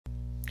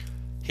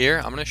Here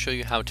I'm going to show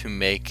you how to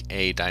make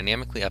a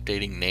dynamically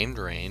updating named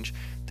range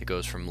that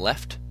goes from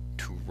left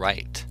to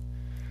right.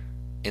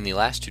 In the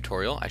last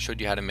tutorial I showed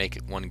you how to make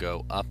one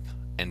go up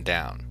and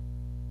down.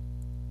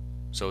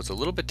 So it's a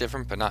little bit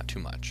different, but not too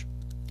much.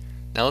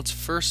 Now let's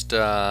first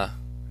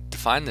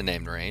define the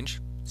named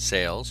range,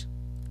 sales,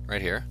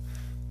 right here.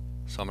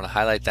 So I'm going to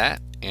highlight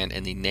that, and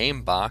in the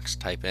name box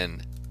type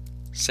in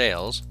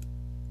sales,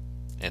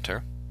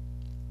 enter.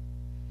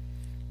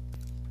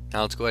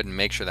 Now let's go ahead and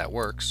make sure that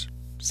works.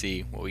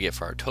 See what we get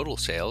for our total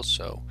sales.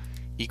 So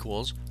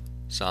equals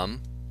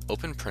sum,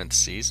 open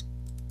parentheses,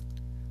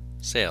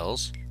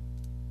 sales,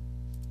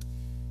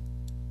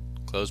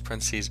 close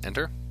parentheses,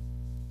 enter.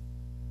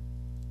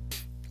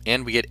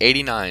 And we get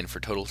 89 for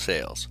total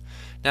sales.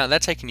 Now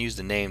that's how you can use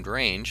the named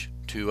range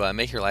to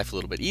make your life a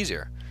little bit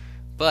easier.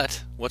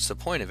 But what's the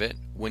point of it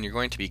when you're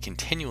going to be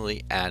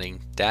continually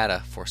adding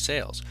data for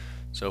sales?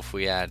 So if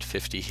we add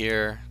 50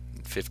 here,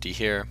 50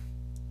 here,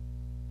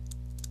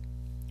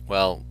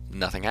 well,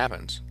 nothing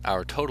happens.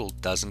 Our total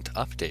doesn't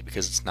update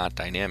because it's not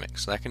dynamic,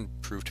 so that can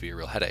prove to be a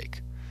real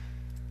headache.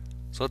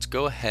 So let's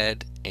go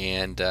ahead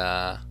and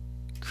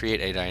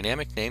create a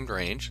dynamic named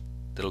range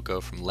that'll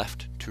go from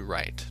left to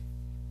right.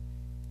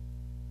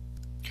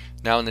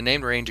 Now in the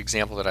named range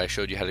example that I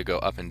showed you how to go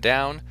up and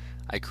down,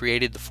 I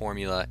created the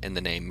formula in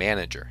the name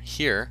manager.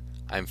 Here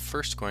I'm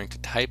first going to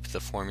type the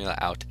formula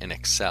out in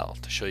Excel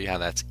to show you how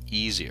that's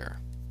easier.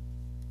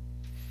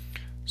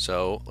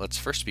 So let's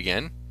first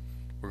begin.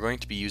 We're going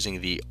to be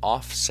using the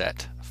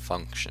offset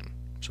function.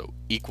 So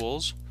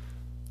equals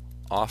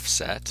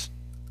offset,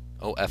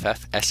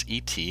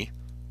 O-F-F-S-E-T,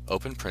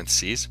 open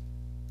parentheses.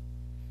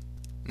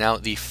 Now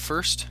the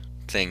first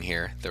thing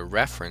here, the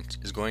reference,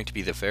 is going to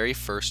be the very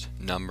first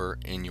number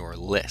in your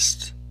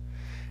list.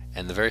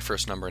 And the very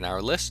first number in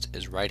our list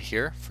is right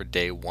here for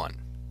day 1.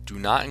 Do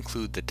not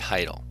include the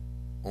title,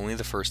 only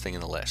the first thing in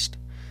the list.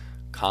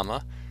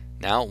 Comma,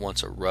 now it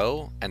wants a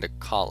row and a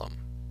column.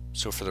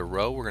 So for the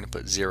row we're going to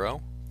put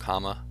 0,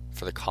 comma,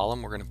 for the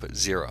column we're going to put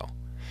 0.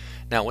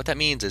 Now what that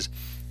means is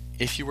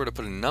if you were to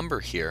put a number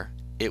here,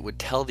 it would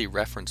tell the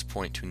reference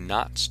point to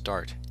not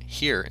start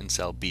here in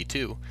cell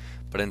B2,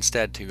 but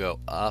instead to go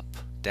up,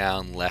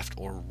 down, left,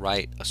 or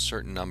right a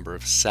certain number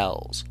of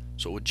cells.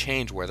 So it would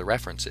change where the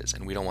reference is,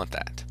 and we don't want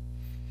that.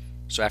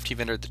 So after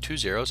you've entered the 2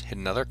 zeros, hit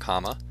another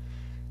comma.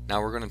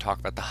 Now we're going to talk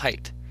about the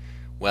height.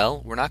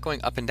 Well, we're not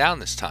going up and down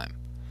this time.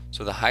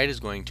 So the height is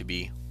going to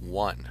be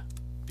 1,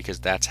 because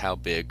that's how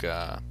big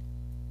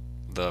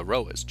the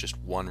row is, just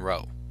one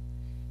row.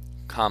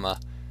 Comma,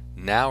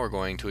 now we're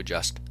going to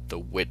adjust the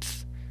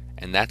width.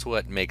 And that's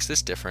what makes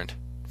this different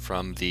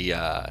from the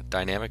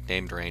dynamic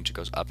named range that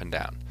goes up and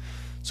down.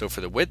 So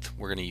for the width,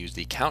 we're going to use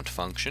the count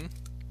function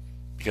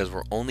because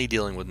we're only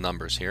dealing with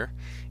numbers here.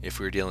 If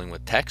we were dealing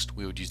with text,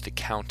 we would use the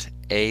count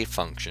a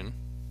function.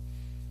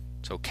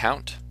 So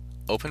count,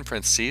 open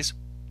parentheses,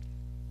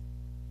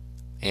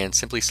 and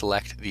simply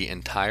select the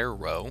entire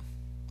row.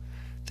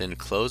 Then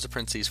close the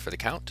parentheses for the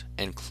count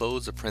and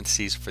close the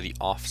parentheses for the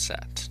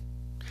offset.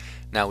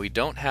 Now we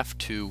don't have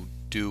to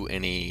do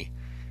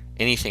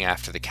anything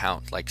after the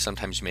count, like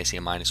sometimes you may see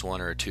a -1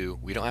 or a 2.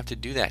 We don't have to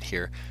do that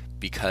here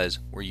because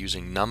we're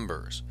using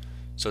numbers.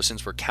 So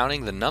since we're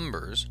counting the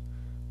numbers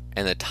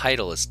and the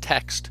title is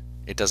text,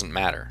 it doesn't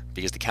matter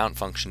because the count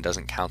function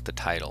doesn't count the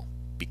title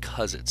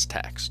because it's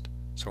text.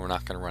 So we're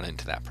not going to run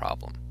into that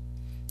problem.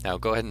 Now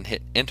go ahead and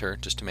hit enter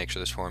just to make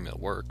sure this formula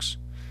works.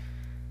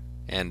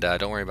 And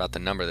don't worry about the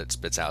number that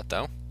spits out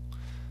though.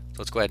 So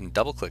let's go ahead and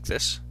double click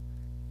this,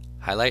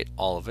 highlight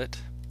all of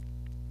it,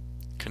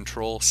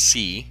 Control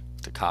C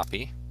to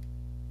copy.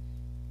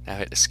 Now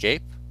hit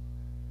escape,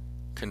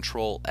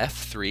 Control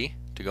F3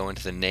 to go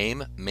into the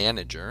name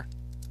manager.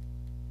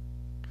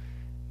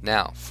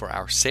 Now for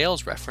our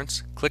sales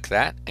reference, click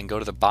that and go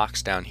to the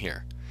box down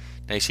here.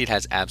 Now you see it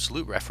has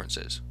absolute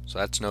references, so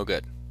that's no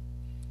good.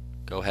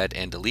 Go ahead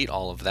and delete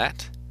all of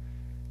that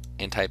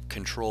and type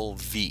Control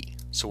V.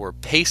 So we're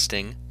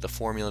pasting the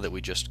formula that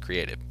we just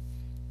created.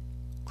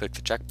 Click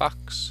the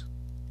checkbox,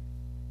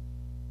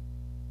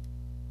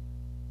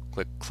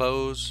 click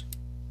close,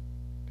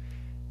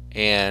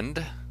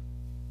 and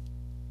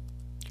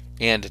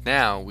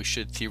now we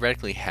should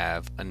theoretically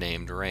have a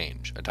named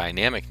range, a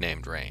dynamic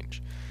named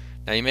range.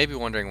 Now you may be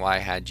wondering why I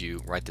had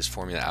you write this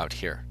formula out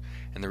here.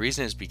 And the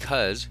reason is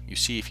because you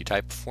see if you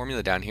type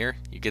formula down here,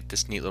 you get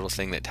this neat little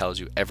thing that tells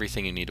you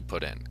everything you need to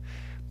put in.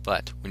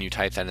 But when you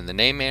type that in the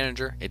name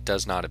manager, it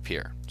does not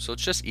appear. So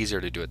it's just easier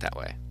to do it that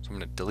way. So I'm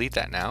going to delete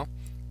that now,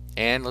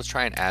 and let's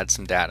try and add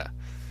some data.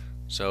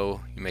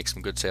 So you make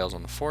some good sales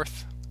on the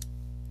 4th,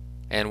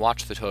 and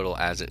watch the total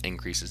as it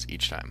increases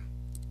each time.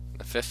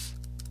 The 5th.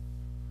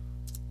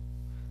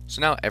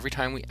 So now every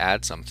time we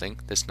add something,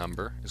 this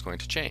number is going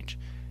to change.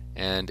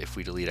 And if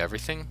we delete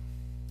everything,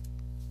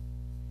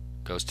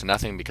 it goes to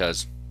nothing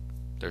because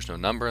there's no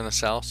number in the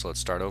cell. So let's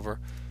start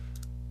over.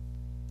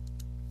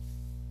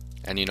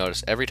 And you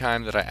notice every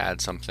time that I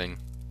add something,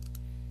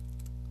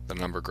 the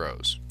number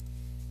grows.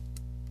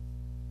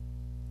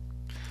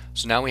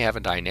 So now we have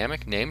a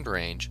dynamic named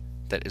range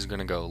that is going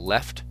to go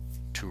left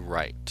to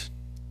right.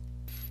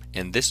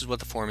 And this is what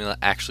the formula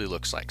actually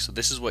looks like. So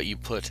this is what you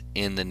put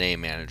in the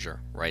name manager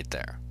right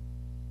there.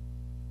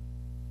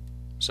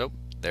 So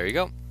there you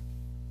go.